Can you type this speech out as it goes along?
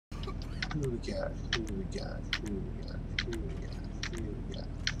Who we got? Who we got? Who we got? Who we got? Who we got?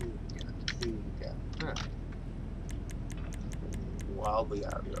 Who we got? Who we got? Huh. Wildly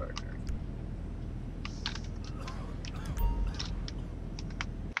out of the ordinary.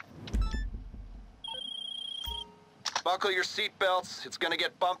 Buckle your seatbelts. It's gonna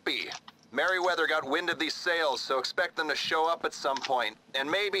get bumpy. Merriweather got wind of these sales, so expect them to show up at some point,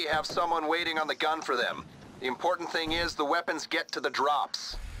 and maybe have someone waiting on the gun for them. The important thing is the weapons get to the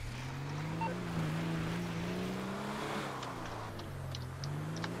drops.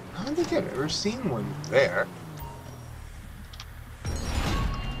 I don't think I've ever seen one there.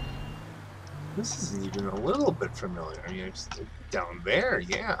 This isn't even a little bit familiar. I mean, it's down there,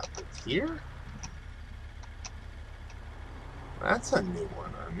 yeah, but here? That's a new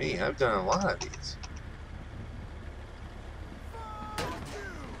one on me. I've done a lot of these.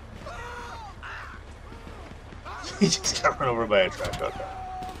 He just got run over by a truck. Okay.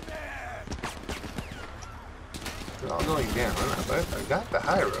 They're all going down. I got the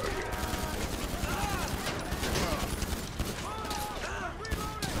high road here.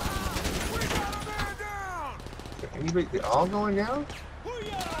 Anybody? They're all going down?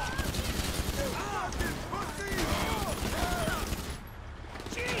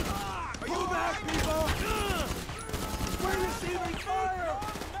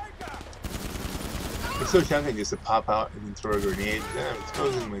 It's so tempting just to pop out and then throw a grenade. Yeah, I'm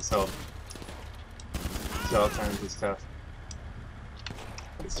exposing myself to all kinds of stuff.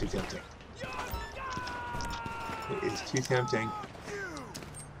 It's too tempting. It is too tempting.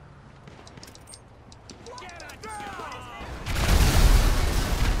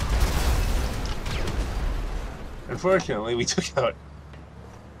 Unfortunately, we took out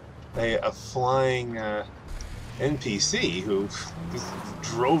a flying NPC who just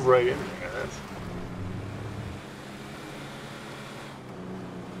drove right in there.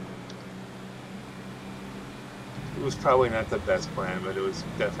 It was probably not the best plan, but it was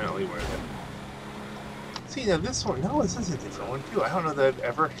definitely worth it. See, now this one, no, this is a different one too. I don't know that I've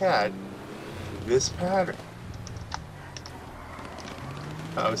ever had this pattern.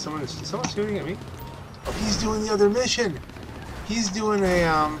 Uh-oh, is someone shooting at me? Oh, he's doing the other mission. He's doing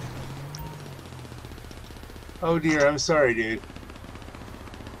a, oh dear, I'm sorry, dude.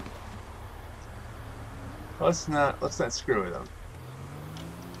 Let's not screw with him.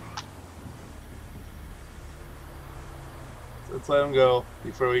 Let's let him go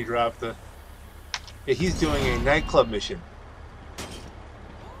before we drop the... Yeah, he's doing a nightclub mission.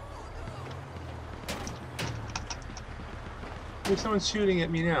 There's someone shooting at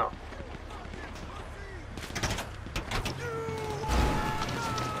me now.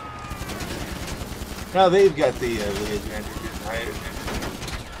 Now they've got the advantage.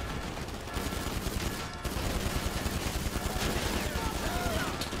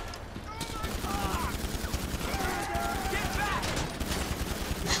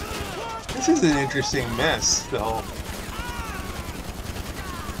 This is an interesting mess, the whole...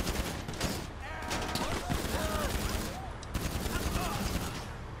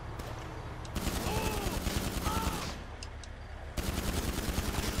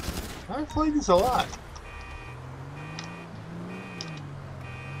 I've played this a lot.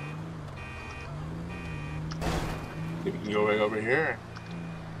 We can go right over here.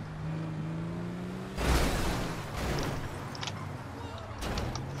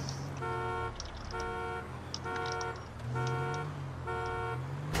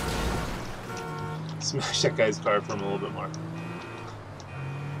 Smash that guy's car for him a little bit more.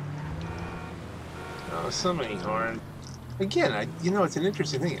 Oh, somebody horn. Again, you know, it's an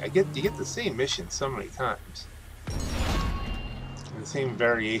interesting thing. You get the same mission so many times, and the same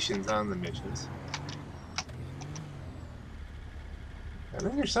variations on the missions. And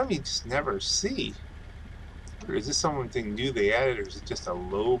then there's some you just never see. Or is this something new they added, or is it just a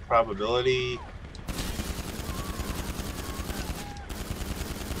low probability?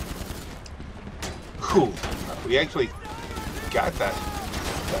 Ooh, we actually got that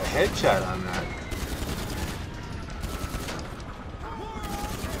headshot on that.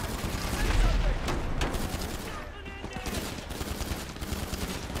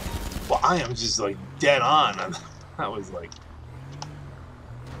 Well, I am just like dead on. That was like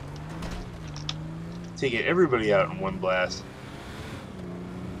taking everybody out in one blast.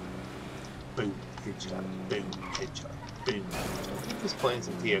 Boom, headshot, boom, headshot, boom. I think this playing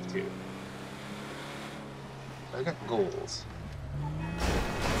some TF2. I got goals.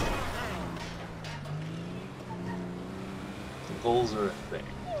 The goals are a thing.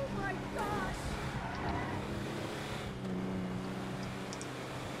 Oh my gosh!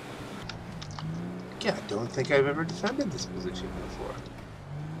 Yeah, I don't think I've ever defended this position before.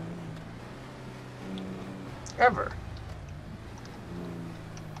 ever.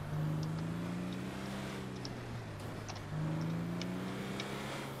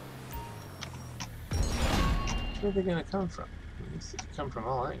 Where are they gonna come from? It needs to come from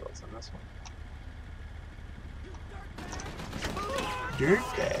all angles on this one. Dirt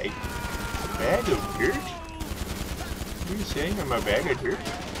bag? A bag of dirt? What are you saying? I'm a bag of dirt?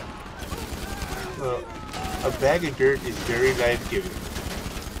 Well, a bag of dirt is very life-giving.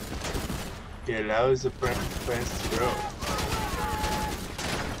 It allows the plants to grow.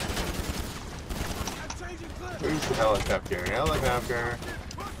 Where's the helicopter? Helicopter!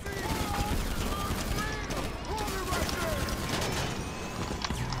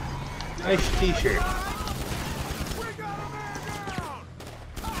 Nice t-shirt.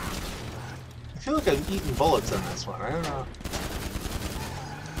 I feel like I'm eating bullets on this one. I don't know.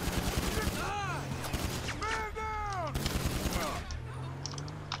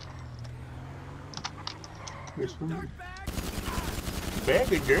 Here's one.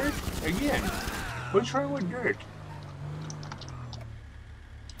 Bag of dirt? Again. What's wrong with dirt?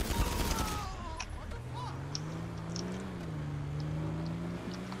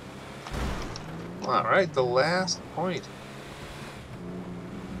 Alright, the last point.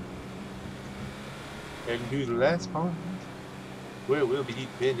 And do the last point. Where will be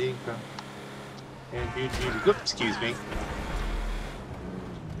depending from. And do excuse me.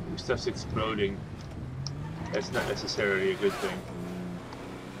 Stuff's exploding. That's not necessarily a good thing.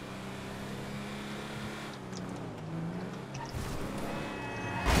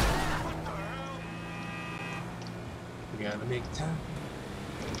 We gotta make time.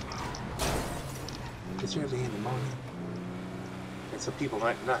 It's early in the morning. And so people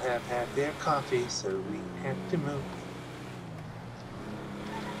might not have had their coffee, so we have to move.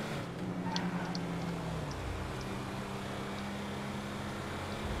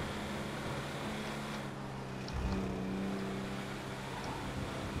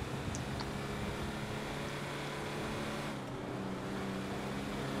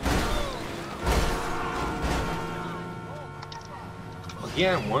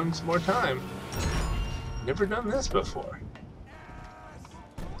 Again, once more time. Never done this before.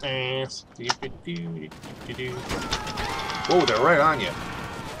 Whoa, they're right on you.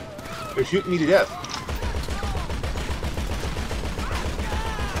 They're shooting me to death.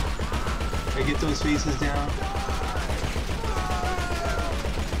 I get those faces down.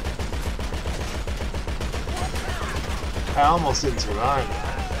 I almost didn't survive.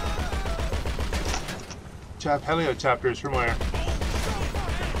 Heliocopters from where?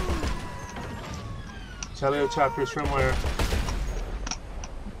 Heliocopters from where?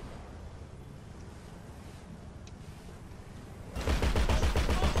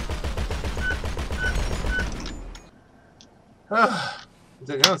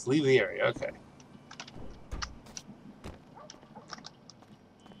 Let's leave the area. Okay.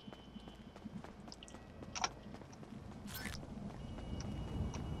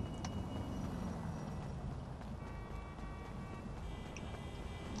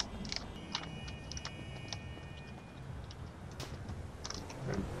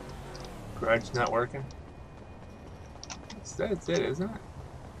 Garage not working. That's it, isn't it?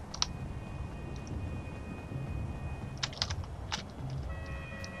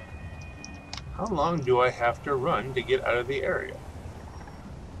 How long do I have to run to get out of the area?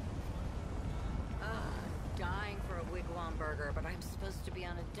 Dying for a wigwam burger, but I'm supposed to be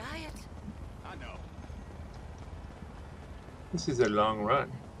on a diet. I know. This is a long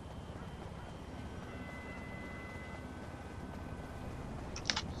run.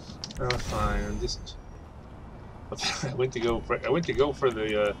 Oh, fine. I'm just. I went to go for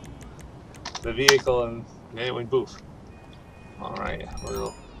the vehicle and then it went boof. All right,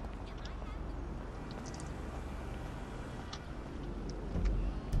 well.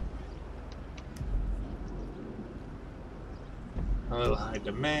 A little high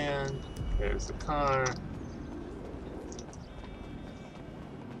demand. There's the car.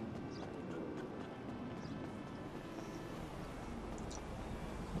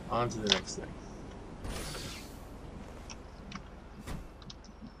 On to the next thing.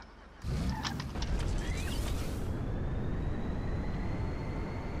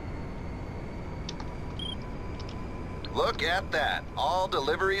 Look at that. All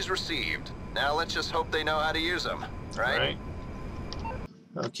deliveries received. Now let's just hope they know how to use them, right?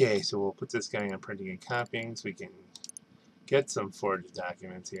 Okay, so we'll put this guy on printing and copying so we can get some forged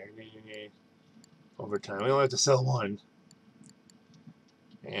documents here. Over time. We only have to sell one.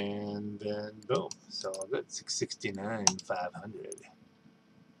 And then boom. So that's 669, 500.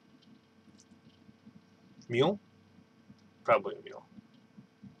 Mule? Probably a mule.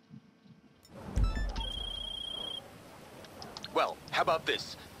 Well, how about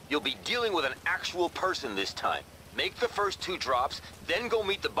this? You'll be dealing with an actual person this time. Make the first 2 drops, then go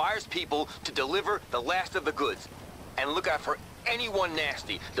meet the buyer's people to deliver the last of the goods. And look out for anyone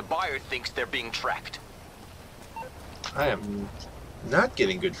nasty. The buyer thinks they're being tracked. I am not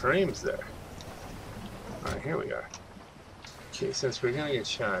getting good frames there. Alright, here we are. Okay, since we're gonna get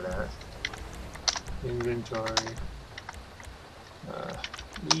shot at. Inventory.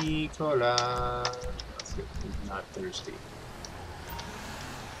 E-cola. Let's get not thirsty.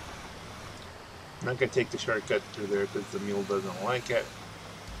 I'm not gonna take the shortcut through there because the mule doesn't like it.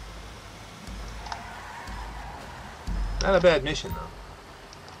 Not a bad mission though.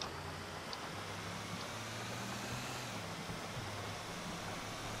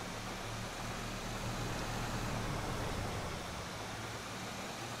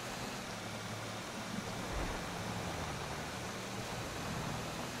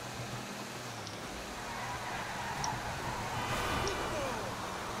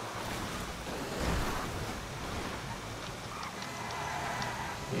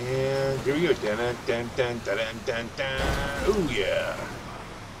 Here we go. Dun, dun, dun, dun, dun, dun, dun. Oh yeah.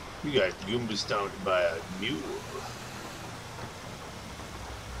 We got Goomba stomped by a mule.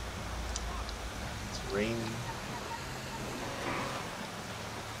 It's raining.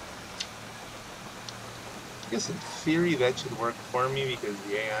 I guess in theory that should work for me because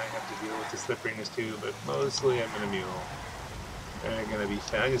the AI have to deal with the slipperiness too, but mostly I'm in a mule. They're gonna be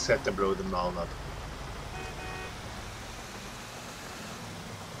fine. I just have to blow them all up.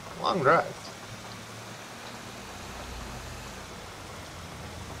 Long drive.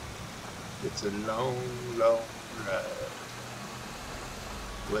 It's a long, long drive.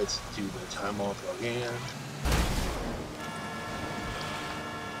 Let's do the time off again.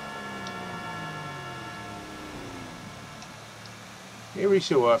 Every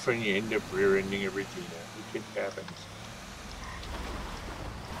so often you end up rear-ending a Regina. It happens.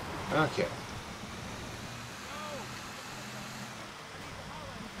 Okay.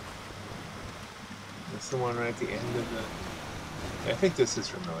 That's the one right at the end of the... I think this is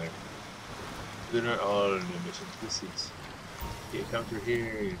familiar. They're not all new missions. This is... You come through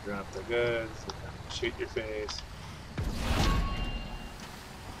here, you drop the goods, you come shoot your face.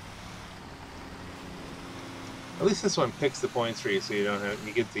 At least this one picks the points for you so you don't have...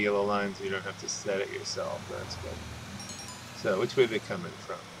 You get the yellow lines so you don't have to set it yourself. That's good. So, which way are they coming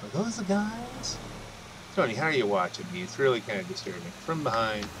from? Are those the guys? Tony, how are you watching me? It's really kind of disturbing. From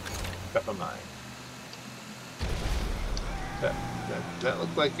behind, cup of mine. That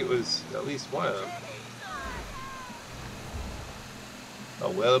looked like it was at least one of them. A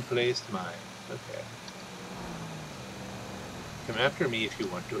well-placed mine. Okay. Come after me if you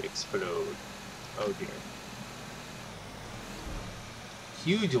want to explode. Oh dear.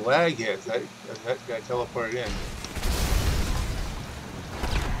 Huge lag here as that guy teleported in.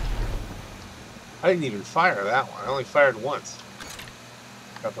 I didn't even fire that one. I only fired once.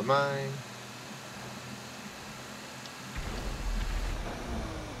 Cup of mine.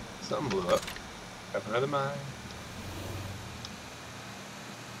 Something blew up. Got another mine.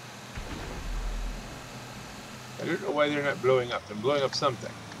 I don't know why they're not blowing up. They're blowing up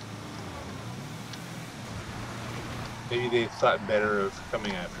something. Maybe they thought better of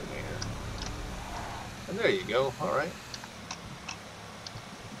coming after me. And there you go. Alright.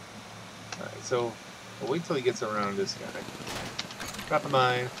 Alright, so we'll wait till he gets around this guy. Drop a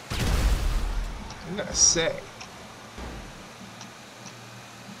mine. I'm gonna say.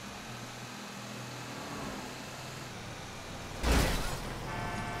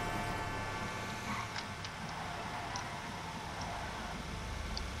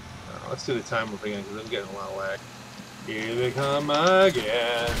 Let's do the time loop again because I'm getting a lot of lag. Here they come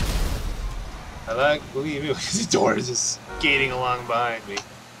again. I like, believe me, because the door is just skating along behind me.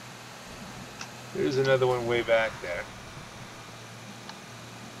 There's another one way back there.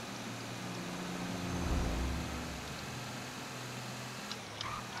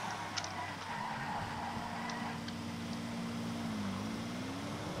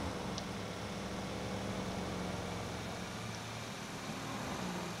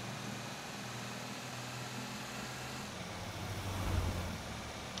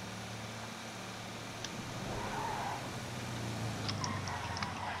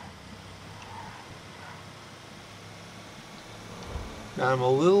 Now, I'm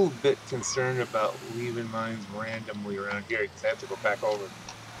a little bit concerned about leaving mines randomly around here because I have to go back over.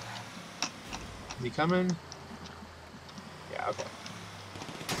 Is he coming? Yeah, okay.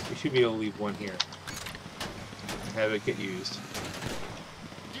 We should be able to leave one here and have it get used.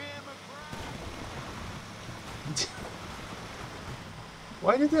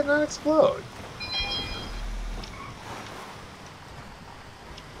 Why did that not explode?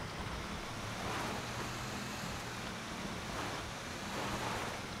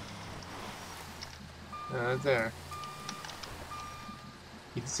 not there.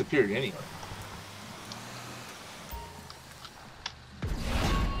 He disappeared anyway.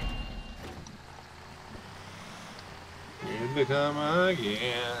 Here they come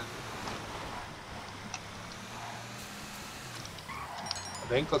again.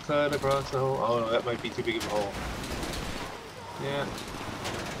 I think I'll cut across the hole. Oh no, that might be too big of a hole. Yeah.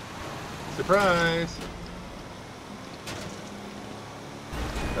 Surprise!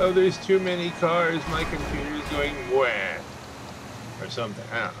 Oh, there's too many cars. My computer's going wah. Or something.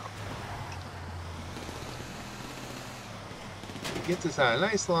 I don't know. Get this on a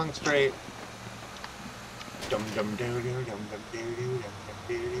nice long straight. Dum dum doo doo dum dum doo doo dum dum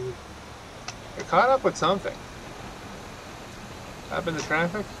doo doo. They're caught up with something. Up in the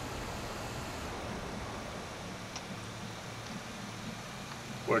traffic.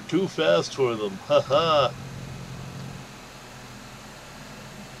 We're too fast for them. Haha.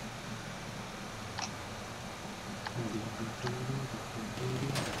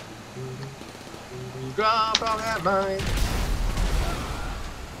 Drop on that mine.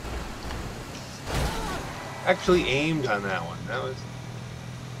 Actually aimed on that one. That was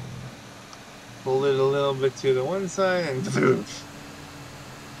pulled it a little bit to the one side and poof.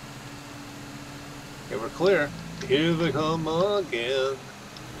 Okay, we're clear. Here they come again.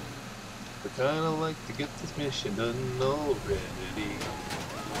 We kinda like to get this mission done already.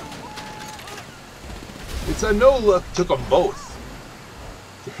 It's a no look. Took them both.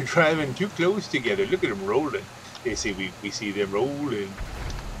 They're driving too close together. Look at them rolling. They say we see them rolling.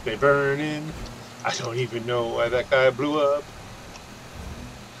 They're burning. I don't even know why that guy blew up.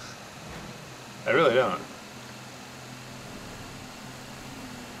 I really don't.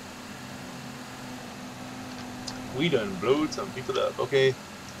 We done blowed some people up. Okay.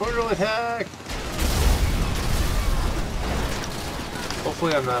 Portal attack!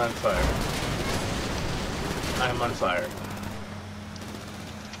 Hopefully I'm not on fire. I'm on fire.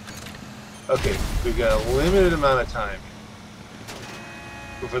 Okay, we've got a limited amount of time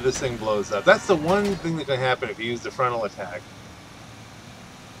before this thing blows up. That's the one thing that can happen if you use the frontal attack.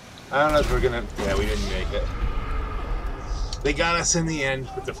 I don't know if we're gonna... Yeah, we didn't make it. They got us in the end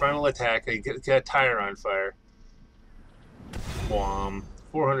with the frontal attack. They got a tire on fire. Wham.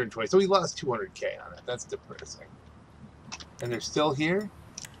 420. So we lost 200k on it. That's depressing. And they're still here?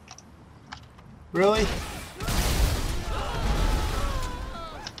 Really?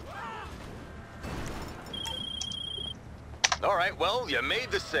 All right, well, you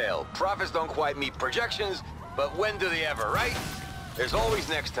made the sale. Profits don't quite meet projections, but when do they ever, right? There's always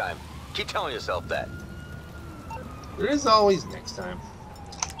next time. Keep telling yourself that. There is always next time.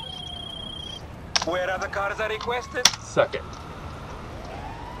 Where are the cars I requested? Suck it.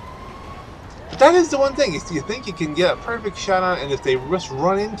 But that is the one thing, is you think you can get a perfect shot on it, and if they just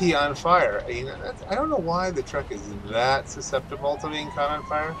run into you on fire, you know, I don't know why the truck is that susceptible to being caught on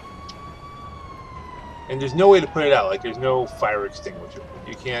fire. And there's no way to put it out, like there's no fire extinguisher.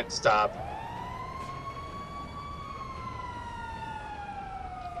 You can't stop.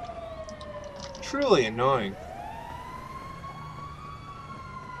 Truly annoying.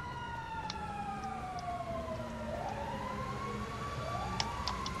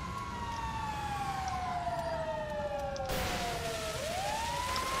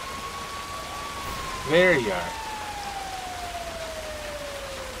 There you are.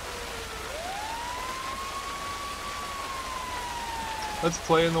 Let's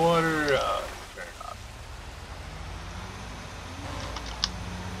play in the water. Fair enough.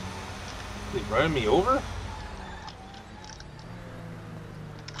 They running me over?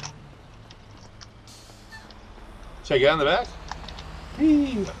 Should I get on the back?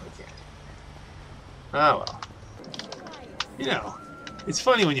 Okay. Ah well. You know, it's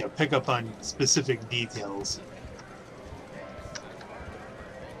funny when you pick up on specific details.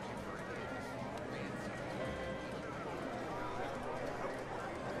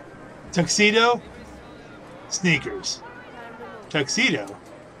 Tuxedo? Sneakers. Tuxedo?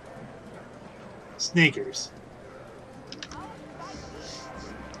 Sneakers.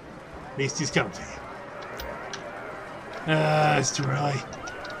 At least he's comfy. It's too early.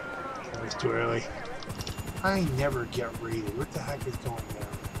 It's too early. I never get rated. What the heck is going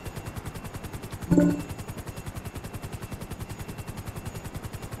on?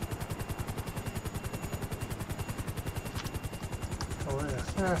 Oh, we're in a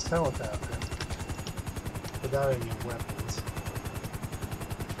fast helicopter without any weapons.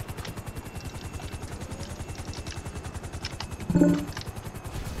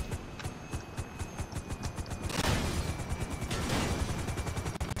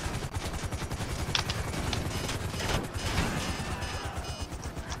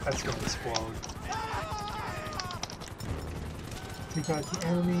 That's gonna explode. Take out the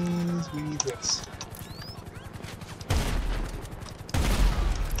enemies. We need this.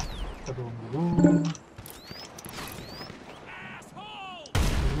 Boom, boom. Boom, boom.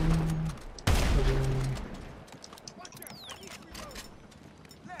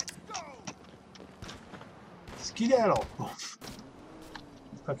 Skedaddle.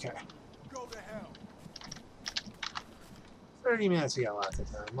 Okay. 30 minutes, we got lots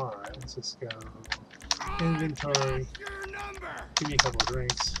of time. Alright, let's just go. Inventory. Give me a couple of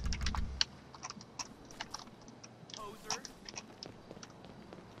drinks.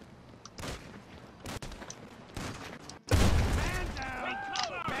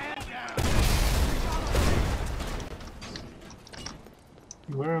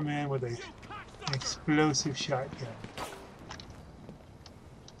 You are a man with an explosive shotgun.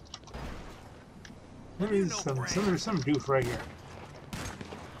 There is some doof right here.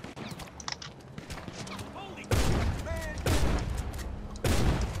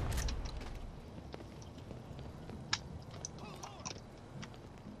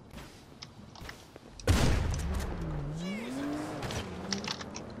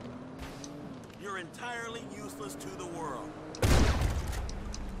 You're entirely useless to the world.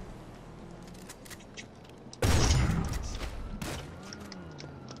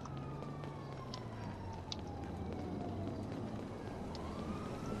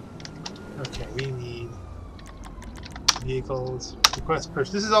 Okay, we need vehicles. Request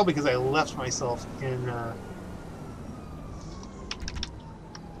purchase. This is all because I left myself in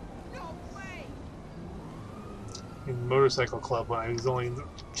motorcycle club when I was only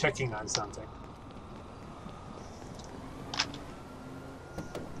checking on something.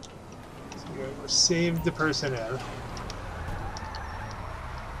 So we saved the personnel.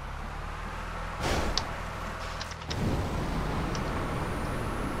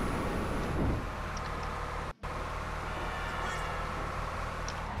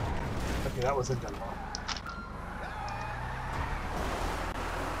 Okay, that wasn't done well.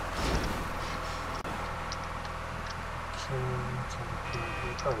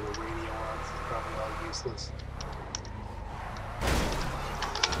 Probably the radio ones is probably all useless.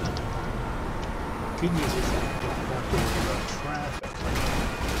 Good news is that I don't have to worry about traffic.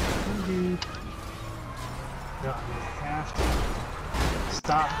 Indeed. No, I'm going to have to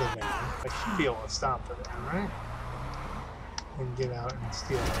stop the van. I should be able to stop the van, right? And get out and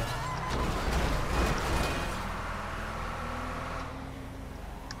steal it.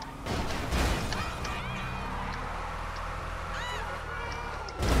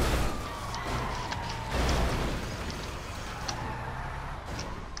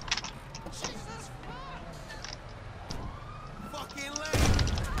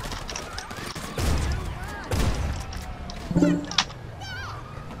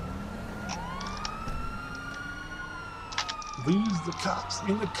 Lose the cops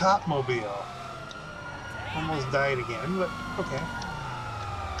in the cop mobile. Almost died again, but okay.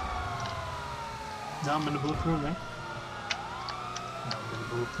 Nominable proving.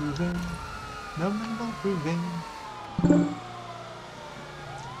 Nominable proving. Nominable proving.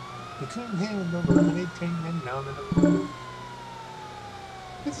 We couldn't handle the lemonade train and nominable proving.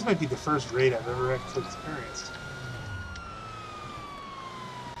 I think this might be the first raid I've ever actually experienced.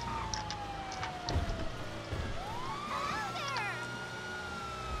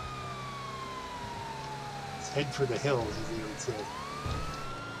 Head for the hills, as they would say.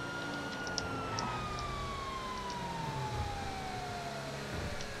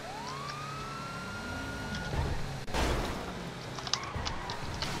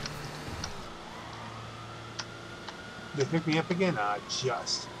 They pick me up again? Ah,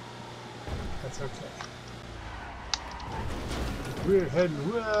 just. That's okay. We're heading,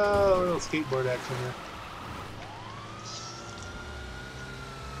 whoa, a little skateboard action here.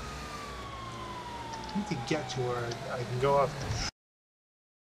 I need to get to where I can go up.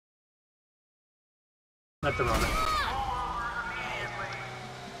 Let them run it.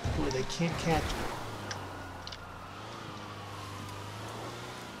 Where they can't catch me.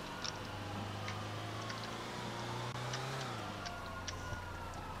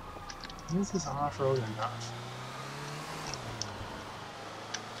 This is off-road enough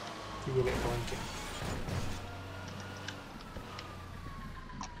to get it blinking.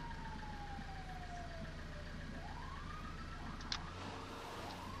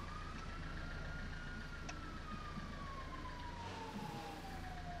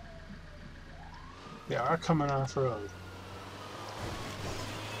 They are coming off-road.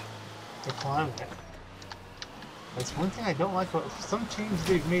 They're climbing it. That's one thing I don't like about some changes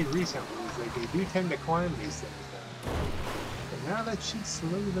they've made recently, is that they do tend to climb these things now. But now that should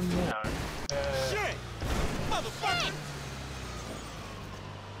slow them down. Shit! Motherfucker!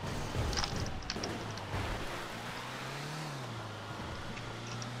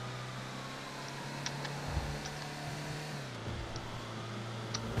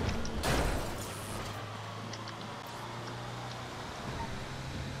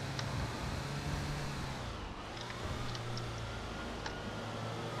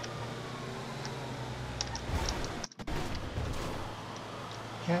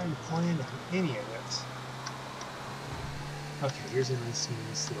 hadn't planned on any of this. Okay, here's a nice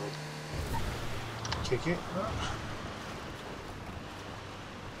smooth slope. Kick it up.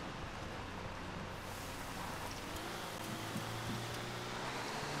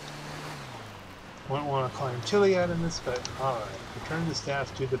 Wouldn't want to climb chili out in this, but alright. Return the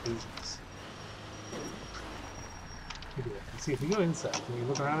staff to the business. Let's see if we go inside. Can we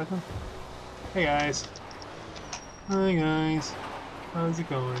look around at them? Hey guys. Hi guys. How's it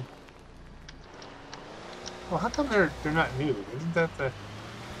going? Well, how come they're not nude? Isn't that the...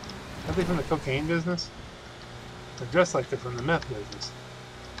 Are they from the cocaine business? They're dressed like they're from the meth business.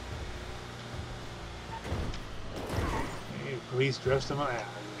 Hey, police dressed them up. Ah, that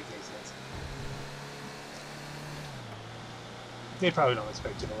doesn't make any sense. They probably don't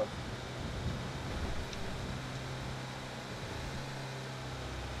expect you to look.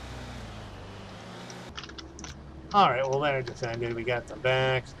 Alright, well they're defended. We got them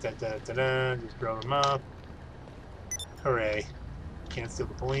back. Da-da-da-da. Just drove them up. Hooray. Can't steal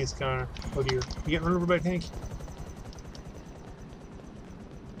the police car. Oh dear. You get run over by a tank?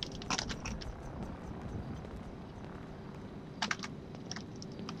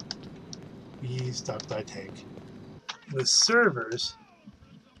 He's stuck by a tank. The servers,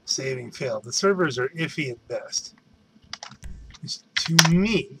 saving failed. The servers are iffy at best. Which to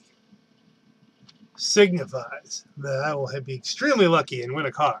me signifies that I will be extremely lucky and win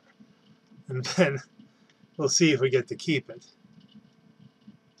a car. And then we'll see if we get to keep it.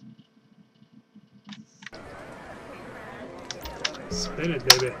 Spin it,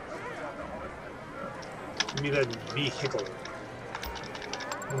 baby. Give me that vehicle.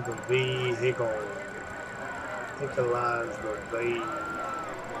 The vehicle. Nicola's the vehicle.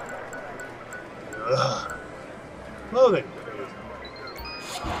 Ugh. Clothing.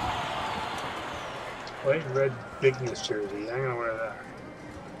 White and red bigness jersey. I'm gonna wear that.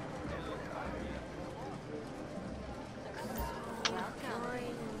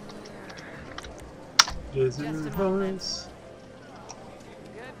 Visitor bonus.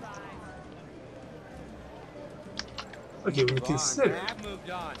 Okay, when you consider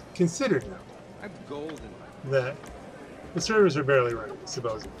now that the servers are barely running,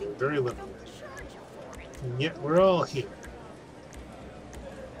 supposedly. They're very limited. And yet we're all here.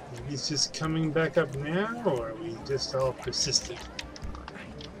 Maybe it's just coming back up now, or are we just all persistent?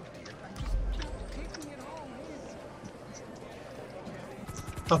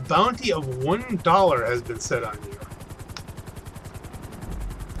 A bounty of $1 has been set on you.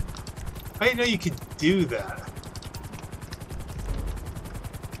 I didn't know you could do that.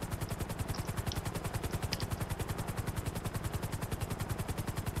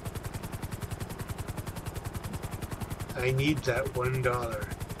 I need that $1.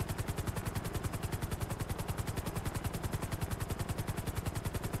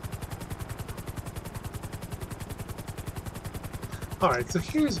 Alright, so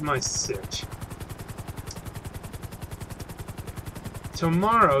here's my sitch.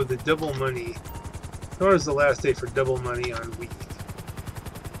 Tomorrow, the double money... Tomorrow's the last day for double money on weed.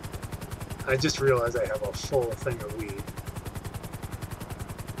 I just realized I have a full thing of weed.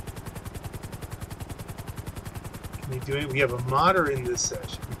 We have a modder in this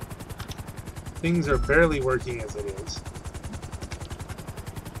session. Things are barely working as it is.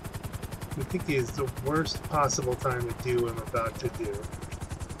 I think it is the worst possible time to do what I'm about to do.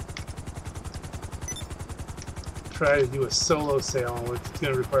 Try to do a solo sale, which is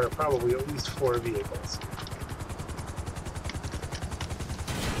going to require probably at least 4 vehicles.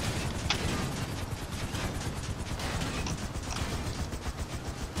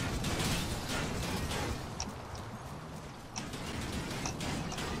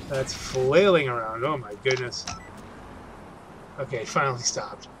 That's flailing around. Oh my goodness. Okay, finally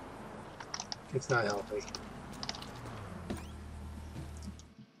stopped. It's not healthy.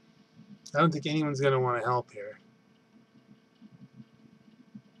 I don't think anyone's going to want to help here.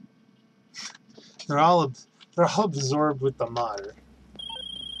 They're all absorbed with the modder.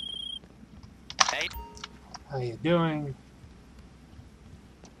 Hey. How you doing?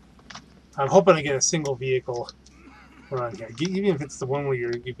 I'm hoping to get a single vehicle run here. Even if it's the one where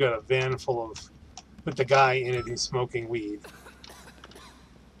you've got a van full of, with the guy in it who's smoking weed.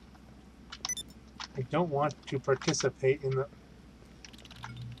 I don't want to participate in the...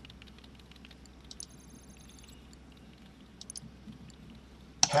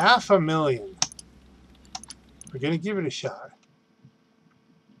 $500,000. We're going to give it a shot.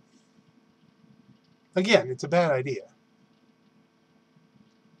 Again, it's a bad idea.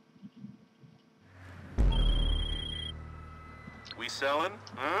 We selling?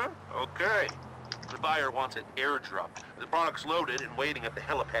 Huh? Okay. The buyer wants an airdrop. The product's loaded and waiting at the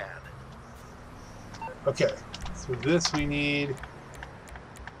helipad. Okay, so this we need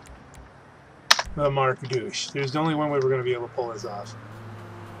the Mark Douche. There's only one way we're going to be able to pull this off.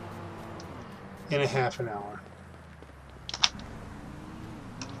 In a half an hour.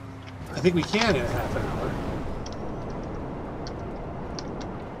 I think we can in a half an hour.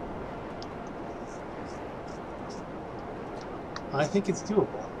 I think it's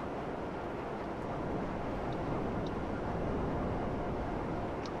doable.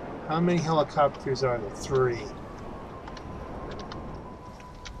 How many helicopters are there? 3.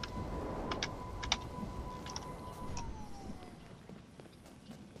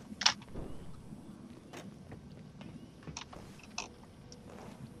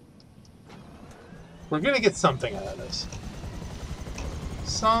 We're going to get something out of this.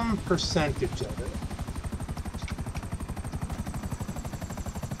 Some percentage of it.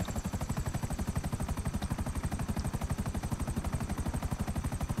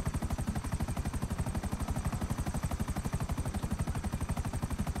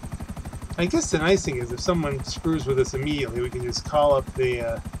 I guess the nice thing is if someone screws with us immediately, we can just call up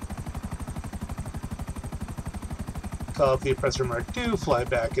the oppressor Mark II, fly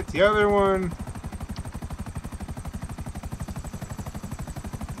back at the other one.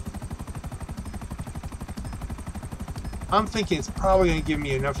 I'm thinking it's probably going to give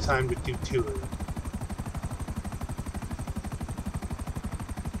me enough time to do 2 of them.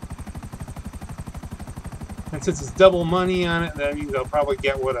 And since it's double money on it, that means I'll probably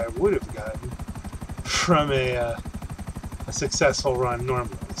get what I would have gotten from a successful run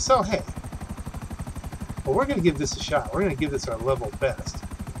normally. So, hey. Well, we're going to give this a shot. We're going to give this our level best.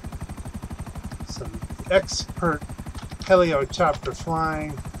 Some expert helicopter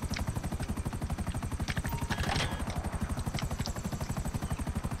flying.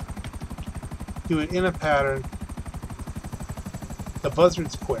 Do it in a pattern. The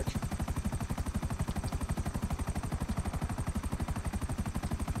buzzard's quick.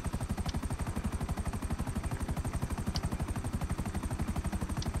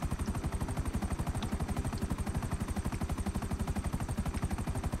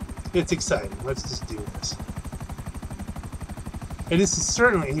 It's exciting. Let's just do this. And this is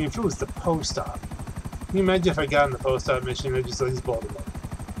certainly, I mean, if it was the post-op, can you imagine if I got in the post-op mission and I just blow them up?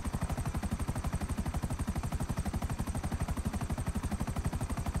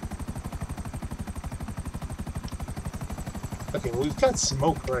 Okay, well, we've got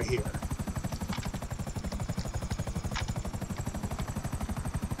smoke right here.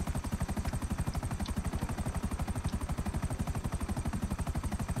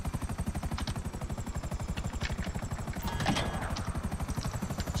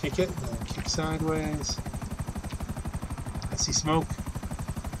 Kick it, and then kick sideways. I see smoke.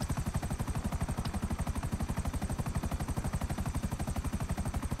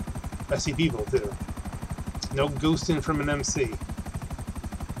 I see people, too. No ghosting from an MC.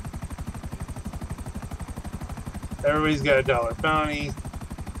 Everybody's got a $1 bounty.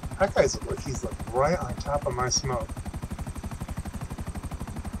 That guy's, look, he's like right on top of my smoke.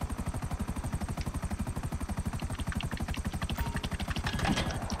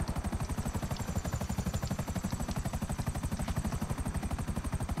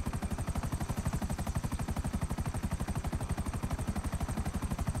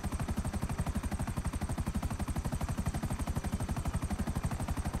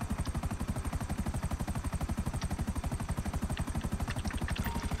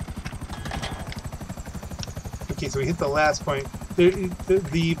 Okay, so we hit the last point.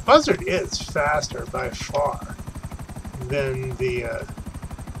 The buzzard is faster by far than the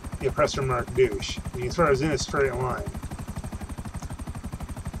oppressor Mark Douche. I mean, as far as in a straight line.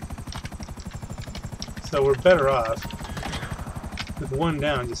 So we're better off with one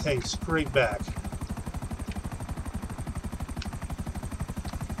down, just heading straight back.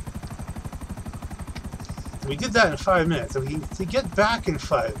 We did that in 5 minutes. So to get back in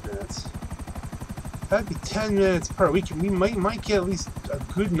 5 minutes, that'd be 10 minutes per week. We might get at least a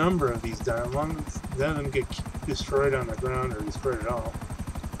good number of these done, as long as none of them get destroyed on the ground or destroyed at all.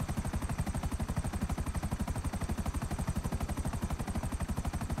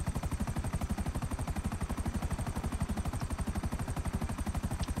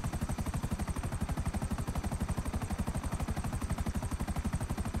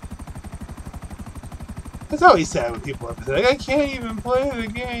 It's always sad when people are like, I can't even play the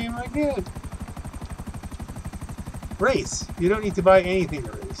game. I can't. Race. You don't need to buy anything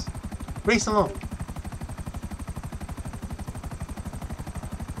to race. Race alone.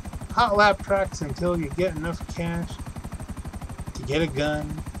 Hot lap tracks until you get enough cash to get a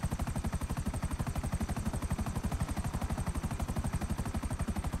gun.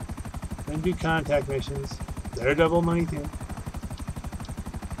 And do contact missions. They're double money too.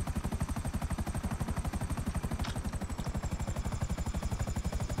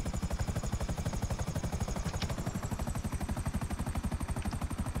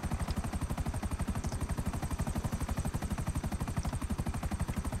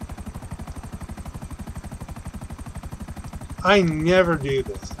 I never do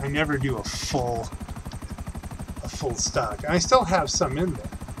this. I never do a full stock. I still have some in there.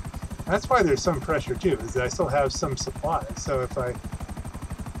 That's why there's some pressure too, is that I still have some supplies. So if I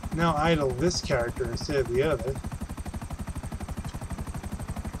now idle this character instead of the other,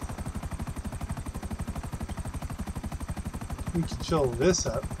 we can fill this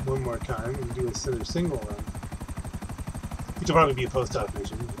up one more time and do a single run. Which will probably be a post-op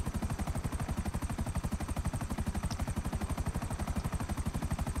mission.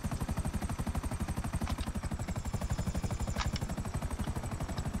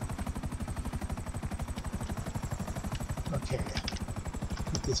 Okay,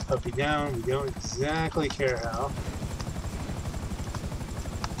 put this puppy down. We don't exactly care how.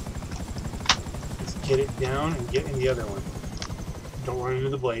 Let's get it down and get in the other one. Don't run into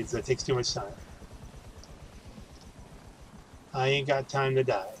the blades, that takes too much time. I ain't got time to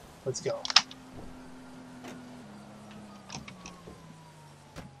die. Let's go.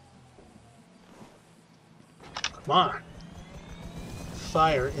 Come on.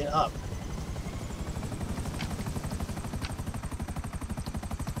 Fire it up.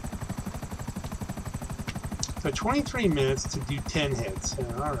 So 23 minutes to do 10 hits.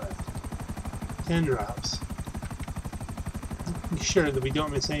 Alright. 10 drops. Make sure that we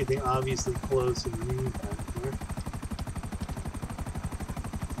don't miss anything obviously close in the meantime here.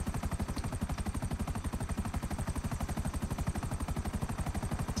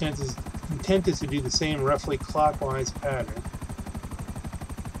 Intent is to do the same roughly clockwise pattern.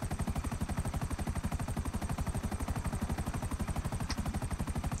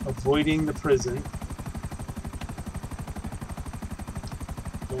 Avoiding the prison.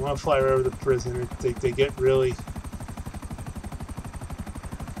 Don't want to fly right over the prison. They get really...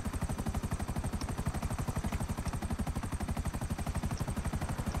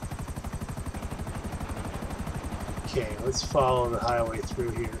 Okay, let's follow the highway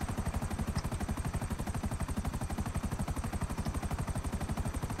through here.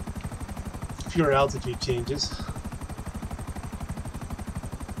 Fewer altitude changes.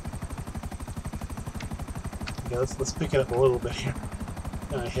 Okay, let's pick it up a little bit here.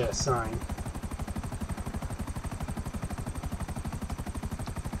 I hit a sign.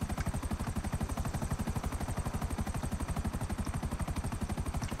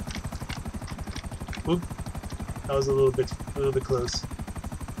 Oop. That was a little bit close.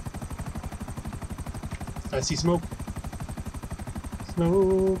 I see smoke.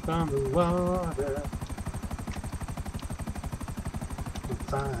 Smoke on the water. And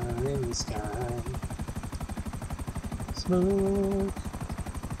fire in the sky. Smoke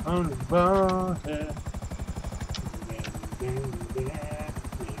on the water.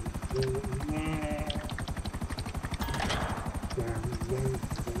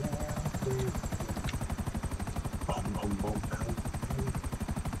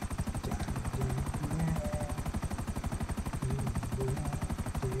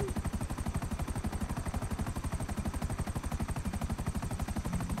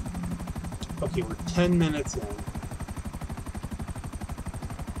 Okay, we're 10 minutes in.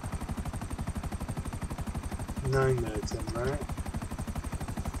 Nine minutes in, right?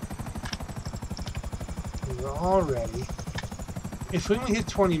 And we're already... If we only hit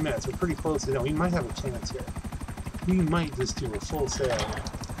 20 minutes, we're pretty close to that. We might have a chance here. We might just do a full sail.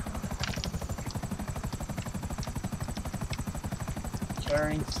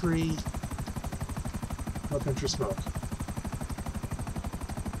 Carrying 3. Looking for smoke.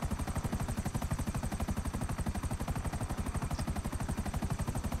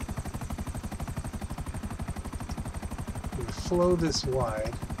 Flow this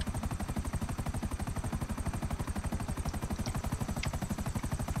wide.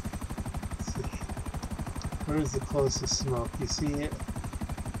 Let's see. Where is the closest smoke? You see it?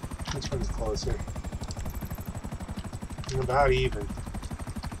 Which one's closer? About even.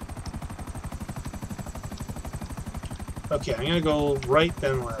 Okay, I'm gonna go right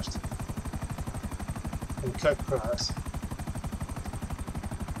then left. And cut across.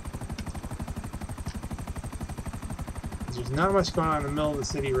 There's not much going on in the middle of the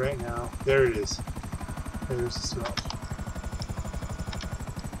city right now. There it is. There's the smoke.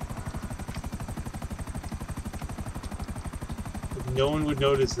 But no one would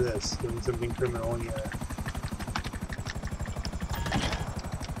notice this, doing something criminal in the air.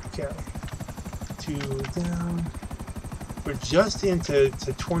 Okay. 2 down. We're just into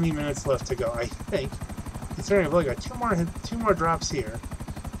 20 minutes left to go, I think. Considering I've only got two more drops here,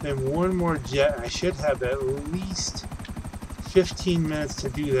 then one more jet. I should have at least 15 minutes to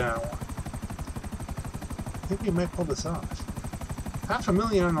do that one. I think we might pull this off.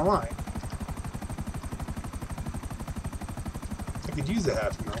 $500,000 on the line. I could use the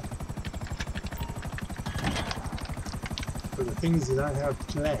 $500,000 for the things that I have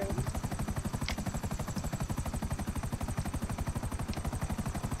planned.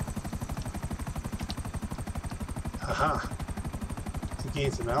 Aha! To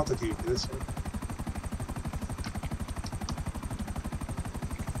gain some altitude for this one.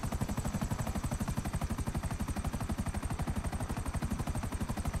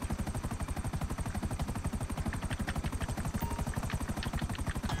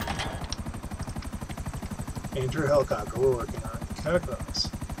 Enter helicopter, we're working on it. Cut across.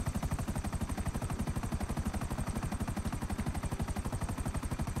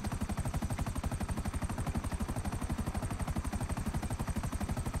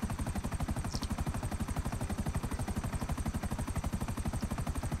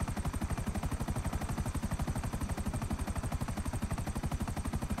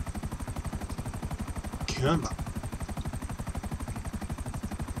 Come on.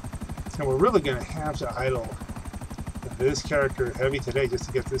 And we're really going to have to idle this character heavy today just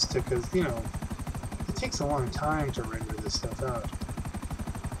to get this to, because, you know, it takes a long time to render this stuff out.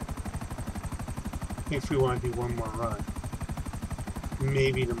 If we want to do one more run.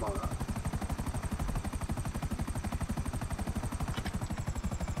 Maybe tomorrow.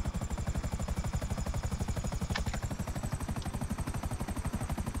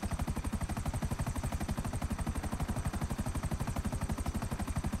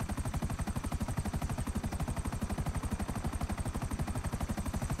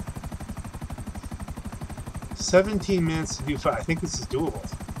 $17 minutes to do 5. I think this is doable.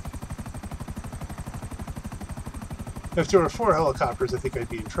 If there were 4 helicopters, I think I'd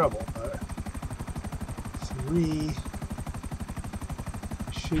be in trouble, but 3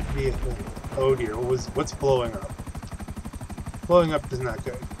 should be a thing. Oh dear, what's blowing up? Blowing up is not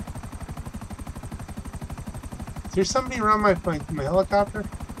good. Is there somebody around my helicopter?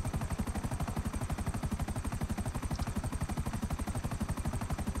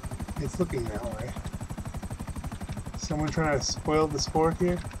 It's looking that way. Someone trying to spoil the sport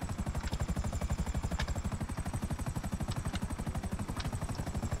here?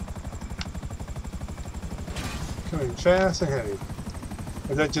 Coming fast and heavy.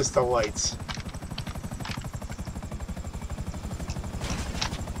 Or is that just the lights?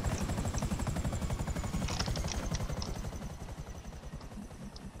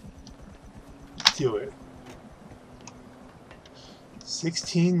 Do it.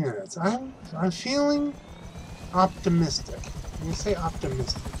 16 minutes. I'm feeling optimistic. I'm going to say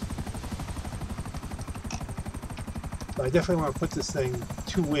optimistic. But I definitely want to put this thing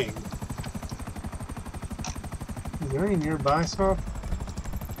to wing. Is there any nearby smoke?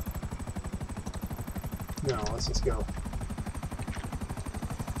 No, let's just go.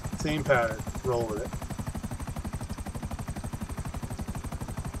 Same pattern. Roll with it.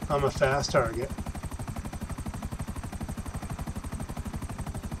 I'm a fast target.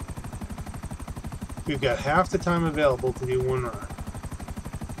 We've got half the time available to do one run.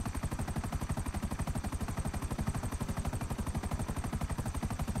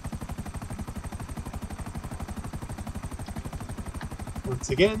 Once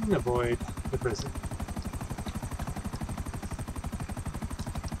again, avoid the prison.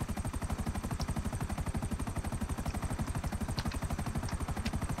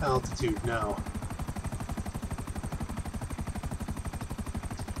 Altitude now.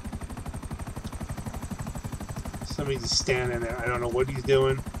 Somebody's just standing there. I don't know what he's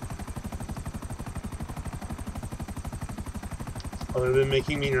doing. Other than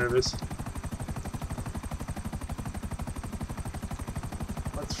making me nervous.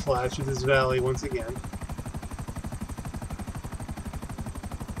 Let's fly through this valley once again.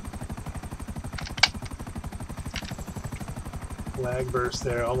 Lag burst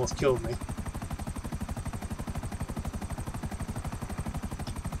there. Almost killed me.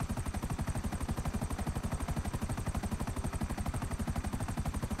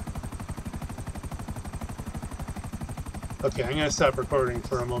 Okay, I'm going to stop recording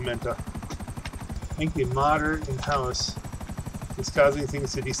for a momento. I think the modder in-house is causing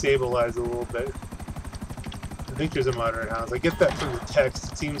things to destabilize a little bit. I think there's a modder in-house. I get that from the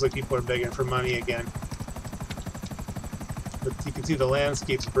text. It seems like people are begging for money again. But you can see the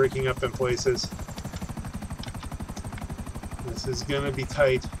landscape's breaking up in places. This is going to be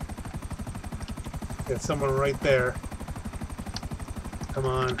tight. Got someone right there. Come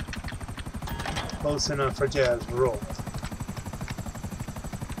on. Close enough for Jazz. Roll.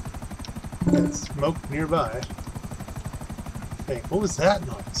 Got smoke nearby. Hey, what was that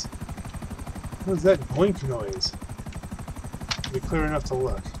noise? What was that boink noise? Be clear enough to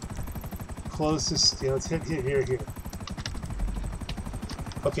look. Closest, yeah, let's hit here.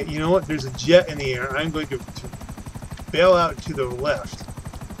 Okay, you know what? There's a jet in the air. I'm going to bail out to the left.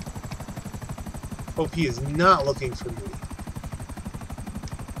 Hope he is not looking for me.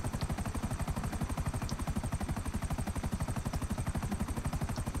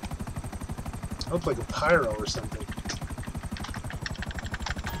 I look like a pyro or something.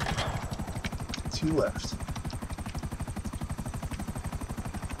 2 left.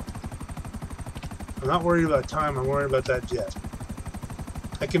 I'm not worried about time, I'm worried about that jet.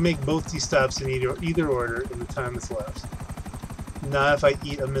 I can make both these stops in either order in the time that's left. Not if I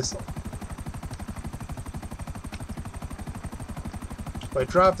eat a missile. If I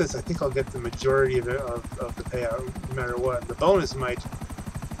drop this, I think I'll get the majority of the payout, no matter what. The bonus might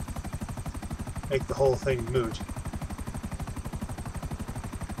make the whole thing moot.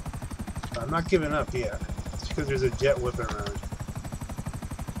 But I'm not giving up yet. It's because there's a jet whipping around.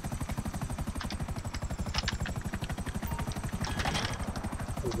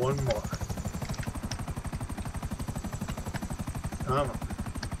 One more. Come on.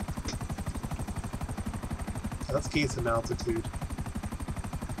 Let's gain some altitude.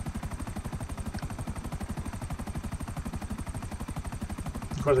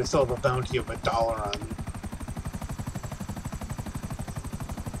 Of course, I still have a bounty of $1 on me.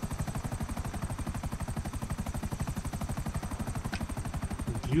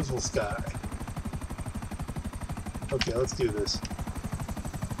 Beautiful sky. Okay, let's do this.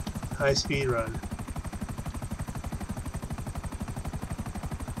 High speed run.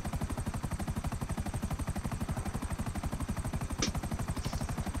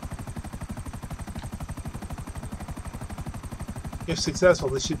 If successful,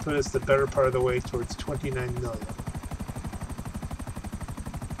 this should put us the better part of the way towards 29 million.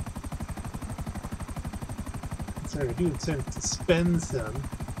 So I do intend to spend some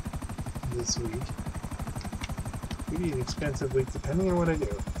this week. Maybe an expensive week, depending on what I do.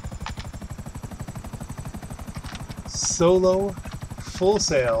 Solo, full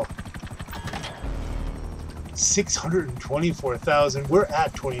sail, 624,000. We're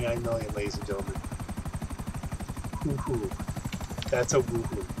at 29 million, ladies and gentlemen. Woohoo. That's a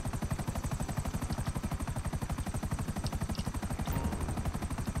woohoo.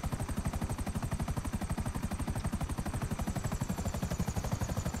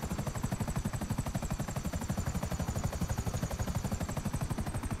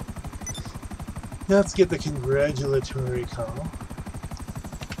 Let's get the congratulatory call.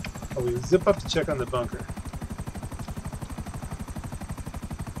 Oh, we zip up to check on the bunker.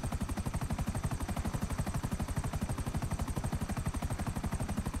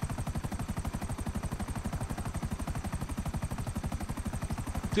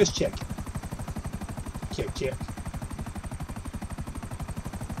 Just check. Check.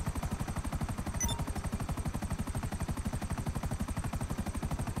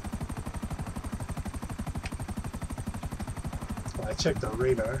 I checked our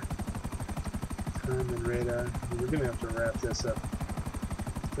radar. Time and radar. We're going to have to wrap this up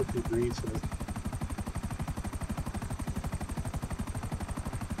pretty briefly.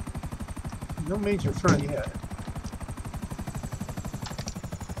 No major front yet.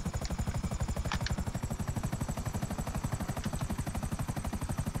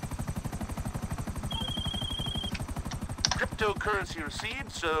 Cryptocurrency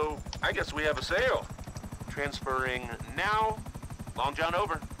received, so I guess we have a sale. Transferring now. Long John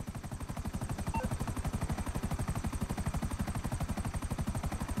over.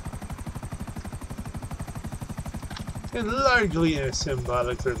 And largely in a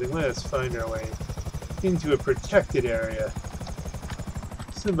symbolic thing, let us find our way into a protected area,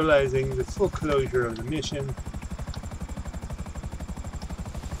 symbolizing the full closure of the mission.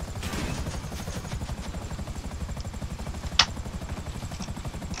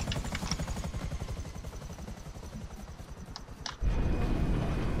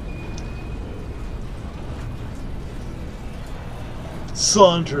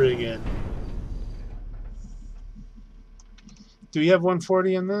 Sauntering in. Do we have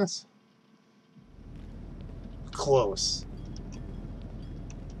 140 in this? Close.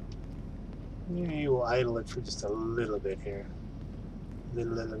 Maybe we'll idle it for just a little bit here.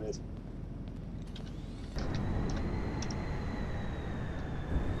 Little bit.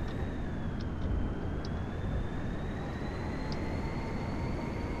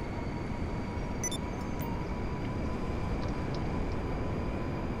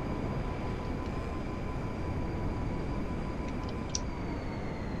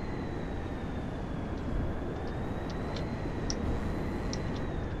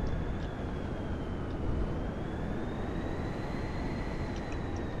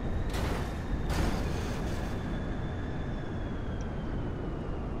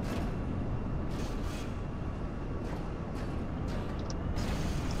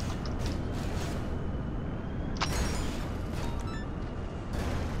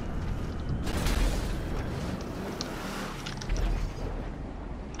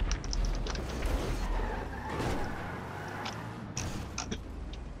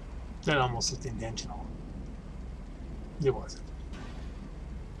 That almost looked intentional. It wasn't.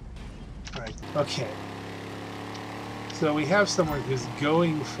 Alright, okay. So we have someone who's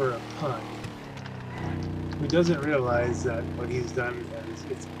going for a pun, who doesn't realize that what he's done has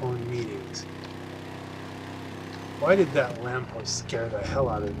its own meanings. Why did that lamppost scare the hell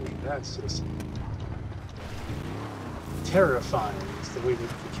out of me? That's just terrifying, just the way that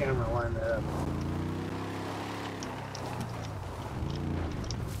the camera lined that up.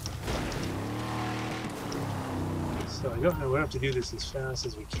 So I don't know, we have to do this as fast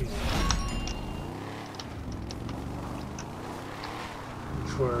as we can.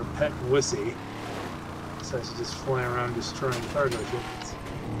 For Pet Wussy, decides to just fly around destroying cargo shipments.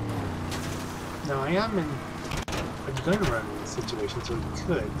 Now I am in a gun running situation, so it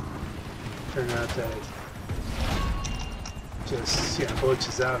could turn out that it just,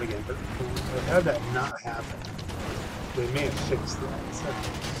 glitches out again, but I've had that not happen. They may have fixed that. So.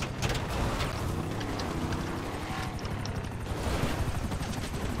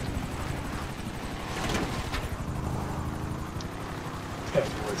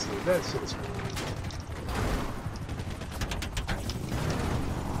 That's just wrong.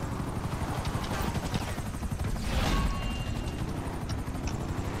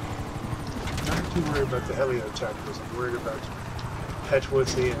 Not too worried about the helichopters. I'm worried about Pet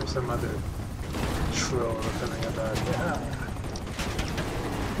Wussy or some other troll coming about. Yeah.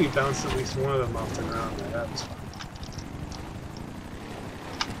 We bounced at least one of them off the ground there. That was fun.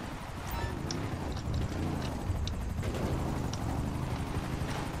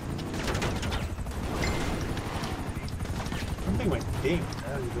 Ding, I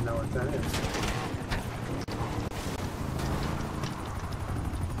don't even know what that is.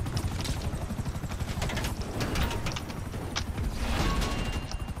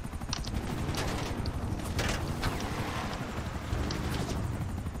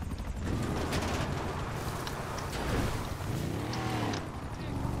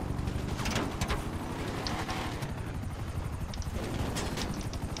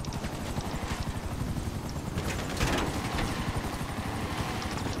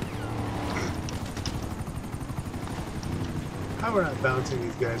 How we're not bouncing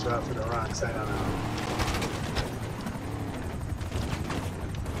these guys off of the rocks, I don't know.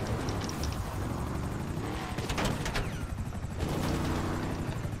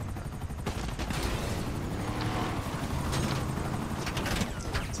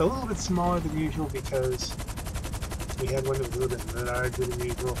 It's a little bit smaller than usual because we had one that was a little bit larger than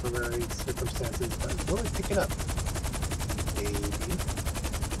usual for various circumstances, but we'll pick it up. Maybe.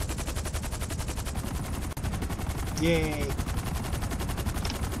 Yay!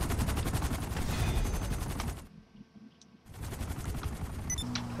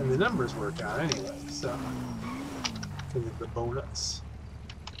 And the numbers work out anyway, so because of the bonus.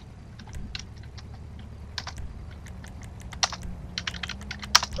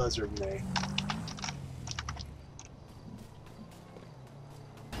 Buzzard May.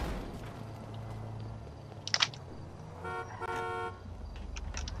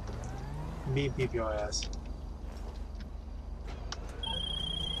 Beep beep your ass.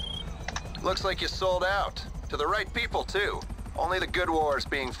 Looks like you sold out. To the right people, too. Only the good wars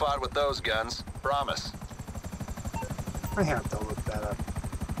being fought with those guns. Promise. I have to look that up.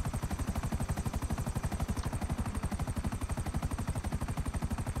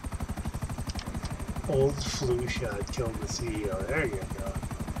 Old flu shot killed the CEO. There you go.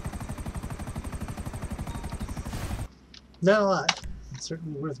 Not a lot. It's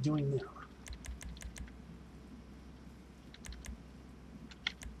certainly worth doing now.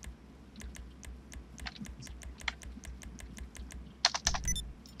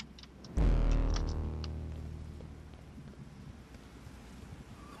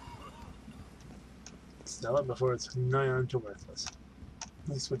 Sell it before it's nigh on to worthless. At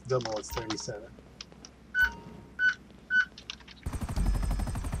least with double it's 37.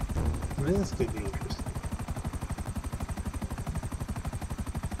 This could be interesting.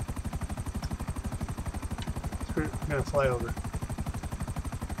 Screw it, I'm gonna fly over.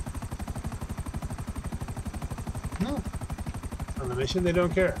 No. On the mission they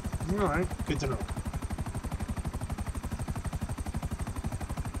don't care. Alright, good to know.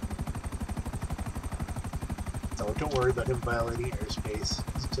 Don't worry about him violating airspace.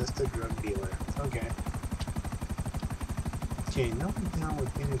 He's just a drug dealer. Okay. Okay, now we're down when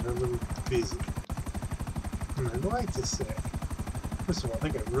things are a little busy. And I'd like to say, first of all, I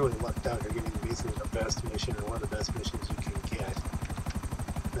think I really lucked out here getting basically the best mission, or one of the best missions you can get.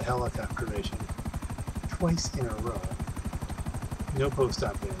 The helicopter mission. Twice in a row. No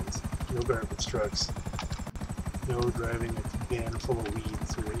post-op vans. No garbage trucks. No driving a van full of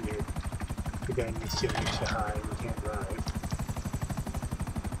weeds through your traffic guy needs to make you high and you can't drive.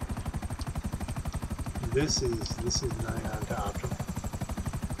 This is nigh on to optimal.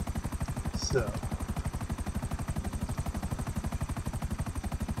 So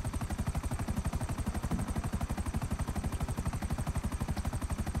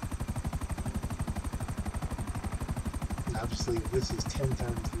obviously this is 10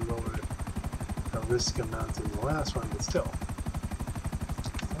 times lower a risk amount than the last one, but still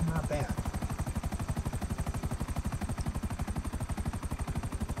not bad.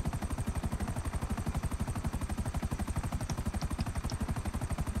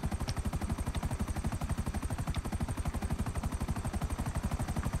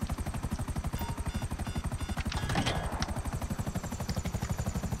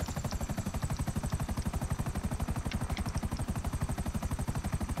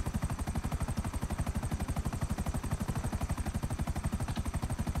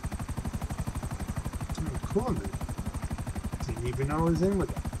 Cool, man. Didn't even know I was in with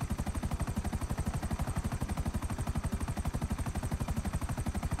it.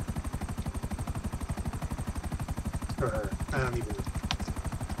 Or, I don't even know.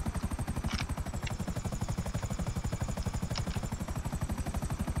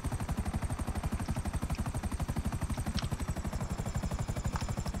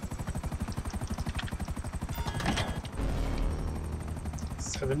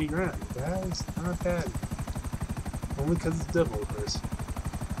 $70 grand. That is not bad. Only because it's double, of course.